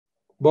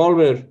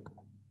Balmer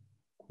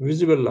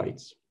visible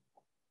lights.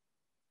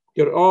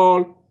 They're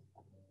all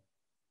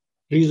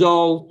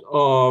result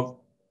of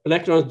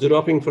electrons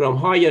dropping from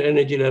higher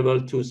energy level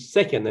to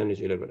second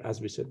energy level, as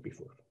we said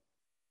before.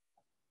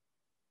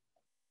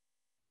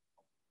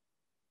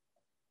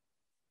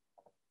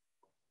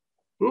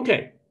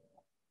 Okay.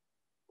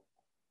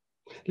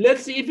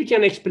 Let's see if we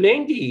can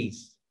explain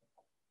these.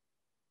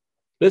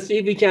 Let's see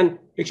if we can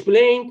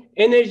explain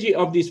energy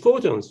of these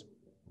photons.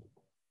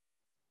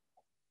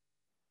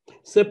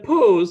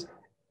 Suppose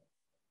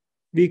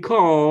we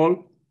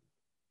call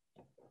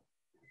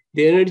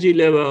the energy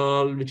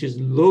level, which is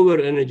lower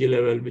energy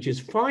level, which is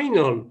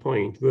final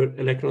point where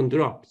electron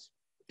drop,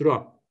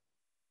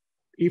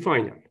 E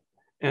final.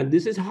 And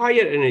this is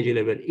higher energy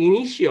level,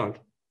 initial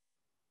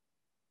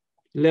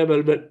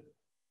level, but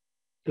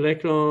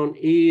electron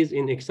is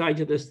in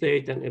excited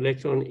state and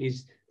electron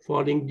is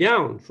falling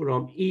down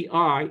from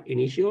EI,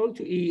 initial,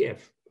 to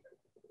EF.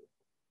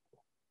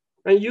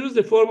 And use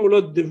the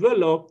formula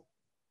developed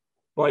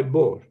by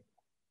Bohr.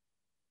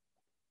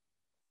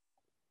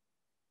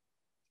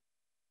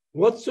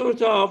 What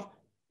sort of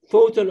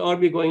photon are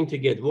we going to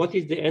get? What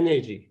is the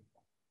energy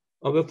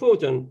of a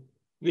photon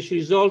which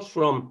results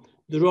from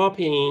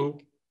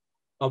dropping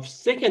of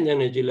second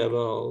energy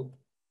level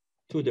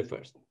to the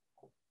first?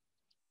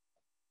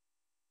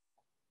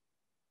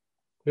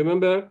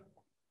 Remember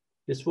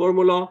this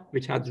formula,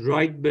 which had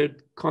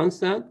Rydberg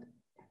constant?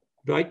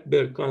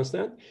 Rydberg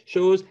constant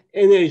shows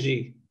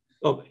energy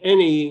of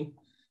any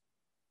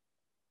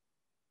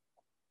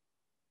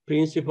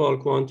principal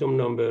quantum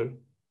number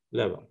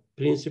level.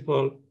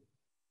 Principal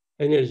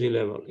energy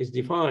level is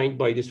defined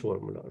by this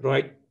formula.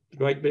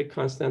 Rydberg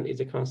constant is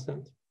a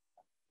constant.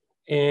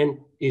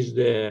 N is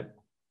the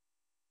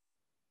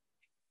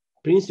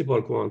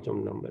principal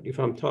quantum number. If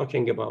I'm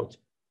talking about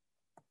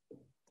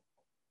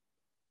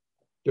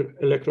the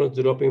electrons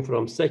dropping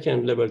from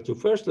second level to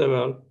first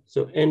level,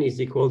 so N is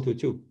equal to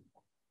 2.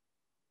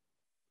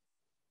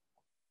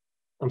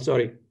 I'm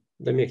sorry,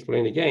 let me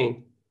explain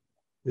again.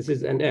 This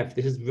is NF.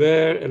 This is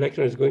where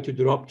electron is going to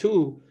drop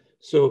to.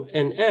 So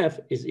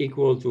NF is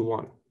equal to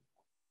 1.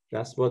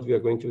 That's what we are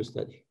going to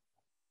study.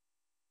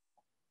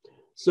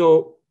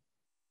 So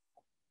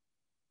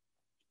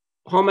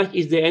how much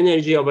is the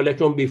energy of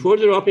electron before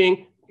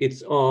dropping?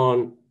 It's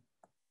on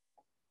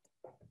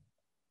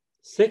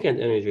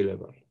second energy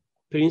level.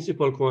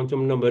 Principal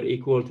quantum number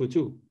equal to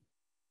 2.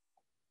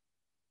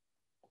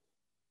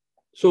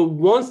 So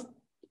once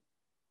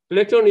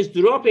electron is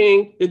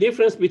dropping, the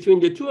difference between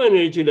the two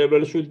energy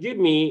levels should give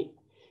me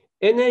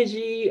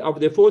energy of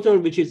the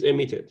photon which is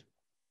emitted.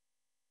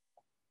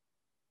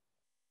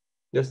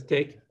 Just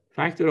take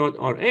factor out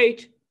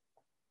RH,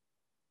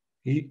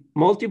 you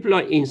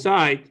multiply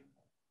inside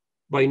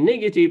by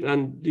negative,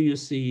 and do you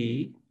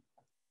see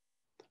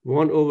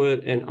 1 over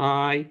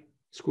Ni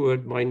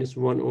squared minus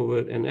 1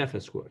 over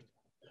Nf squared.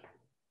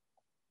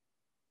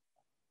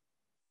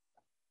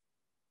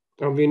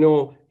 And we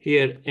know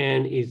here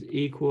N is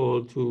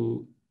equal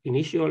to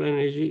initial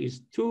energy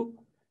is 2,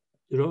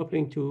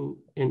 dropping to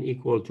N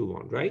equal to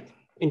 1, right?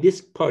 In this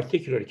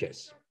particular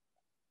case.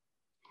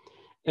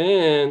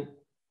 And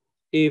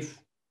if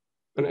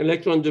an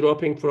electron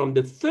dropping from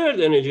the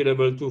third energy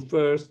level to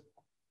first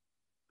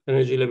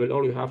energy level,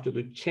 all you have to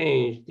do is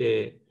change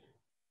the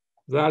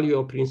value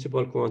of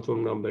principal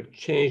quantum number,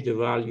 change the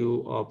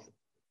value of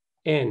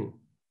N,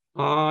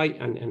 I,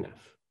 and Nf.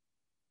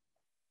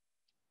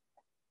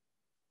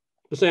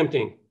 The same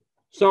thing.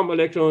 Some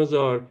electrons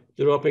are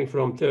dropping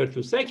from third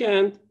to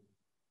second,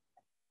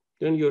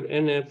 then your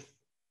NF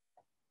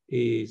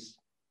is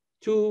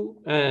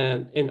 2,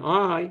 and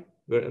Ni,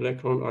 where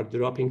electrons are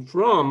dropping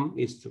from,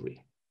 is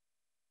 3.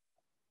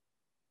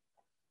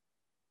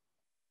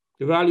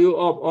 The value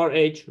of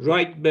RH,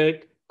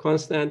 Rydberg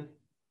constant,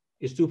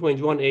 is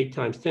 2.18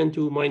 times 10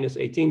 to minus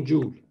 18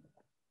 joule.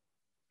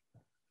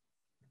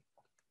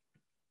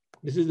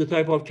 This is the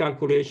type of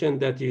calculation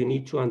that you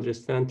need to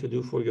understand to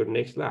do for your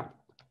next lab.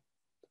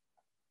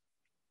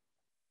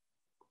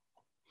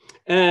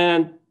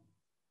 And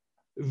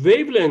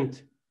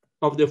wavelength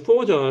of the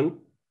photon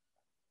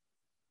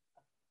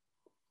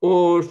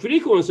or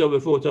frequency of a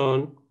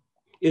photon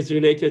is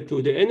related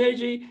to the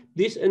energy.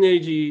 This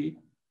energy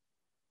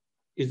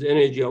is the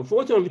energy of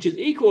photon, which is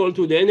equal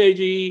to the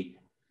energy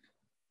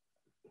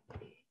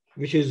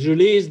which is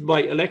released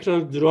by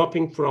electrons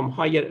dropping from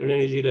higher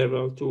energy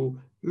level to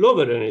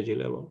lower energy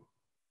level.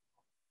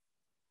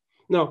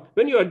 Now,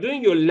 when you are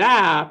doing your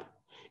lab,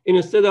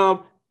 instead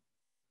of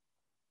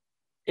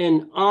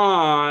an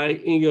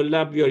I in your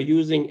lab, you are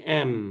using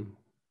M.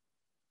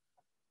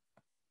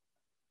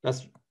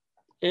 That's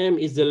M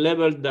is the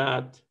level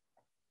that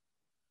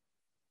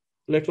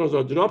electrons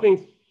are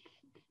dropping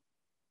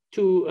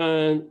to,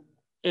 and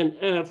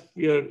F,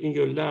 you're in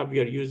your lab,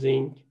 you're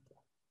using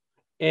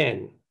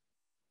N.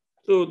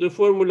 So the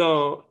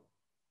formula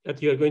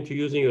that you're going to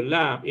use in your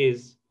lab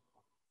is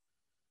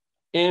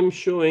M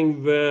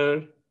showing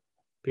where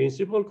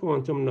principal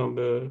quantum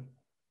number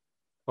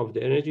of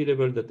the energy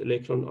level that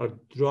electrons are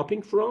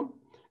dropping from,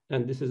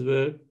 and this is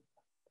where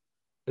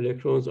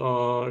electrons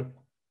are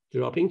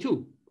dropping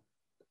too.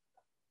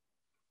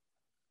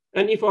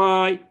 And if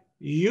I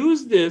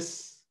use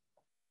this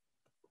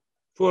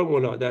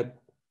formula that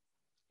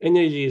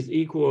energy is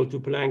equal to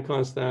Planck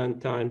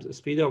constant times the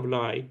speed of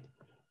light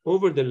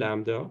over the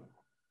lambda,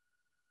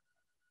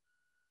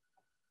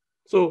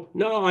 so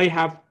now I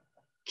have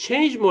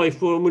changed my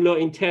formula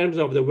in terms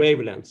of the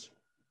wavelengths,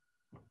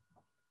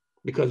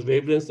 because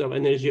wavelengths of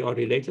energy are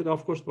related,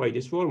 of course, by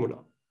this formula.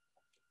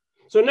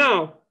 So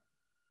now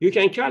you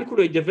can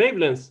calculate the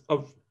wavelengths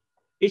of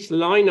each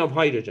line of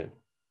hydrogen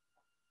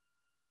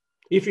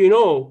if you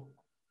know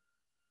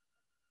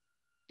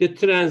the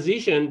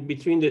transition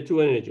between the two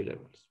energy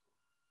levels,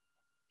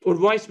 or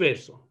vice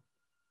versa.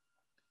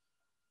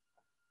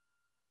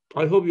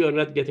 I hope you are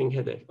not getting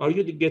headache. Are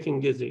you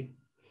getting dizzy?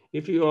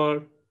 If you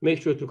are,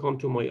 make sure to come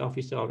to my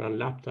office hour on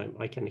lab time.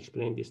 I can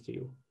explain this to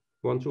you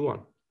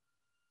one-to-one.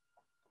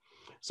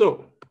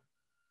 So,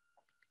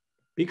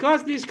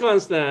 because this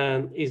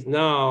constant is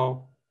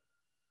now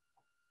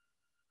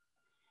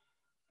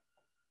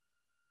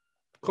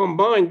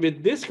combined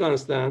with this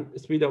constant,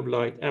 speed of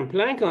light, and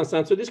Planck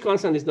constant, so this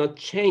constant is not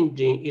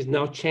changing, is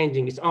now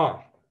changing its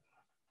R.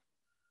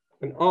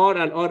 And R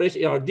and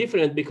RH are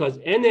different because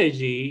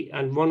energy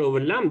and 1 over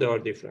lambda are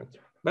different,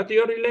 but they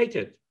are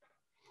related.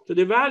 So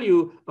the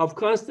value of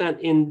constant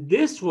in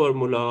this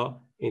formula,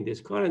 in this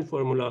current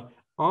formula,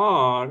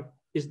 R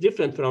is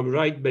different from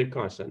Rydberg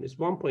constant. It's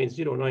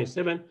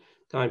 1.097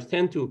 times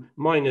 10 to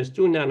minus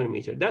 2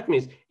 nanometer. That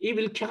means it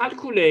will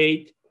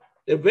calculate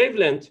the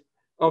wavelength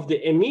of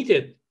the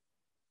emitted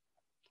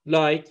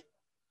light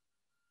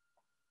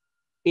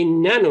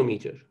in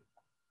nanometer.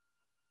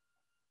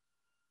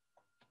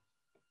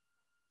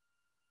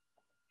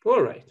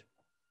 All right.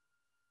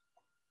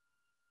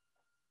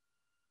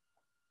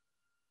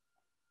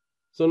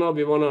 So now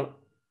we want to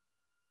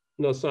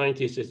know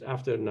scientists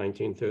after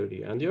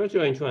 1930, and they are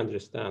trying to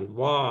understand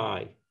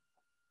why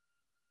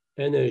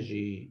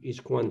energy is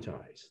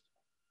quantized,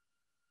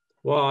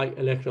 why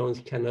electrons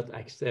cannot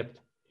accept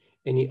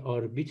any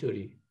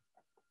arbitrary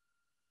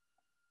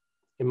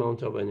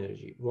amount of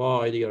energy,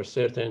 why there are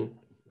certain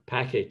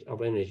package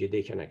of energy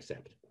they can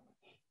accept.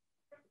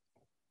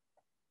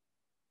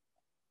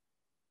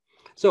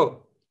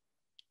 So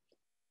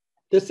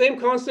the same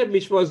concept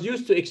which was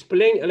used to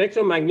explain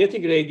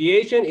electromagnetic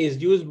radiation is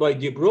used by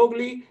de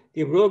Broglie.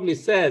 De Broglie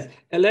says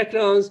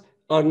electrons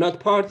are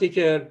not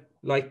particles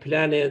like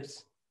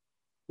planets,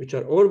 which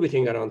are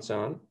orbiting around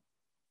sun.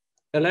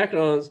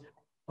 Electrons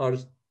are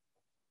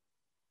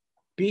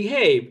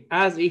behave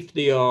as if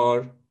they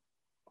are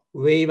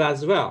wave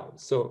as well.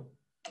 So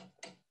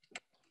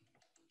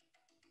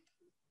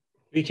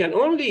we can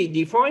only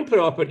define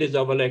properties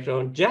of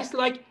electron just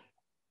like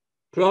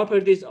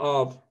properties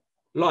of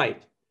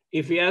light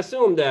if we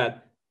assume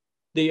that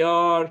they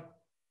are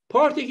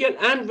particle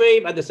and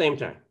wave at the same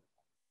time.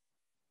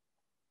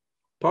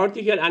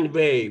 Particle and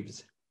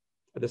waves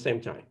at the same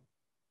time.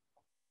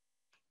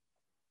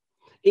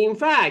 In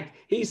fact,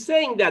 he's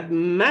saying that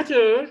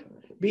matter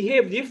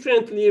behaves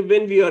differently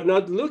when we are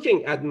not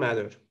looking at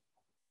matter.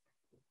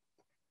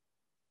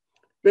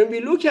 When we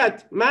look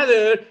at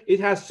matter, it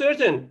has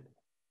certain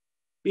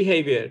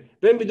behavior.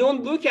 When we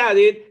don't look at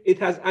it, it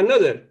has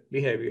another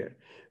behavior.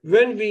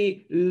 When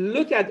we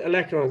look at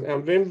electrons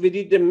and when we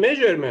did the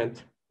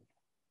measurement,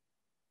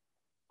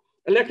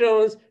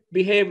 electrons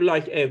behave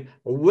like a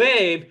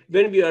wave.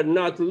 When we are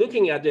not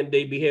looking at them,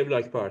 they behave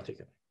like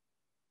particles.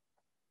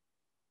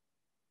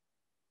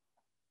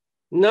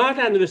 Not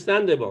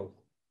understandable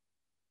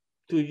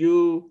to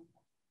you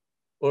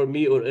or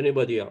me or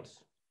anybody else,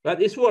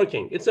 but it's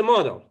working. It's a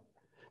model.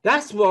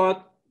 That's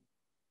what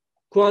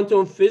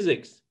quantum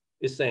physics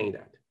is saying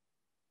that.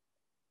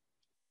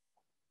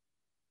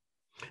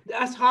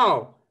 That's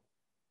how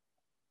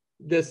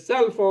the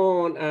cell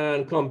phone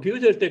and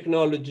computer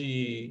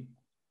technology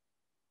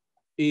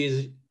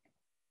is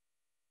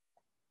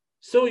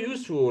so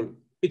useful.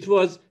 It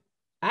was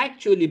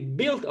actually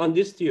built on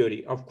this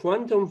theory of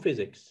quantum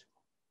physics.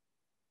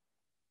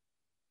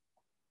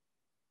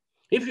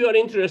 If you are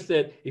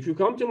interested, if you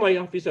come to my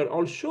office,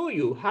 I'll show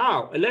you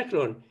how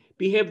electrons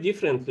behave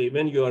differently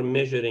when you are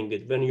measuring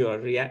it, when you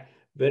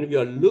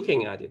are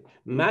looking at it.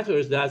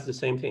 Matters does the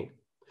same thing.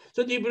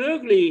 So de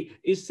Broglie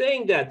is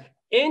saying that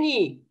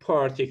any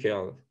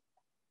particle,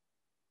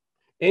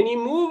 any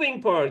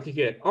moving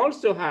particle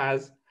also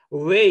has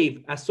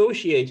wave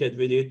associated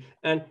with it.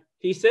 And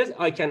he says,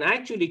 I can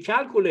actually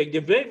calculate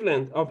the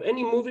wavelength of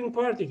any moving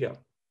particle.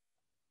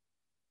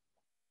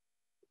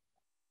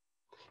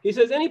 He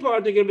says any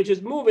particle which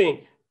is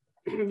moving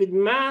with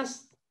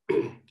mass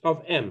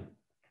of m,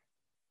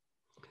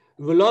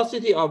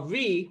 velocity of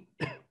v,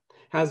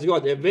 has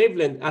got a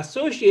wavelength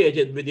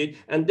associated with it,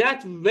 and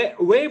that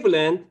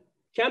wavelength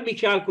can be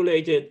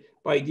calculated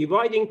by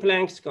dividing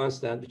Planck's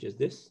constant, which is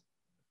this,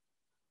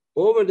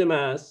 over the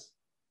mass,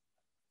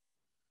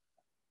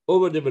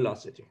 over the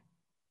velocity.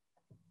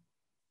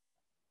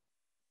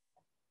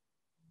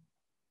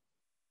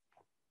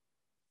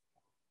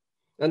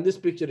 And this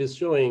picture is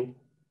showing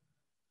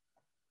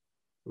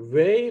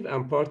wave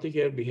and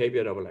particle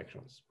behavior of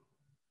electrons.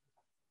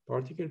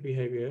 Particle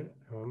behavior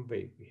and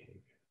wave behavior.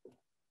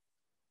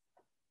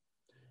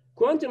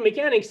 Quantum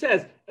mechanics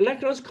says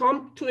electrons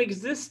come to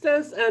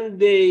existence and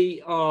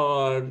they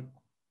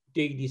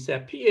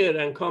disappear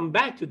and come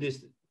back to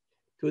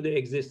the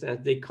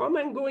existence. They come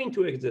and go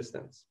into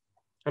existence.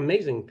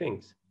 Amazing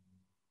things.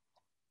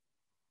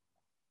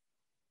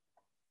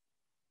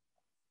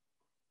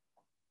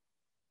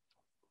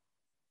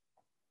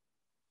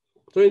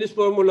 So in this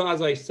formula,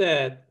 as I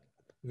said,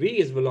 V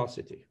is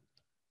velocity.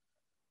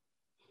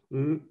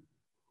 And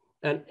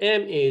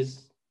M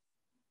is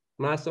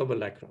mass of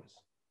electrons.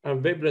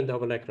 And wavelength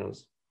of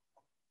electrons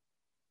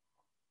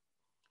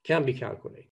can be calculated.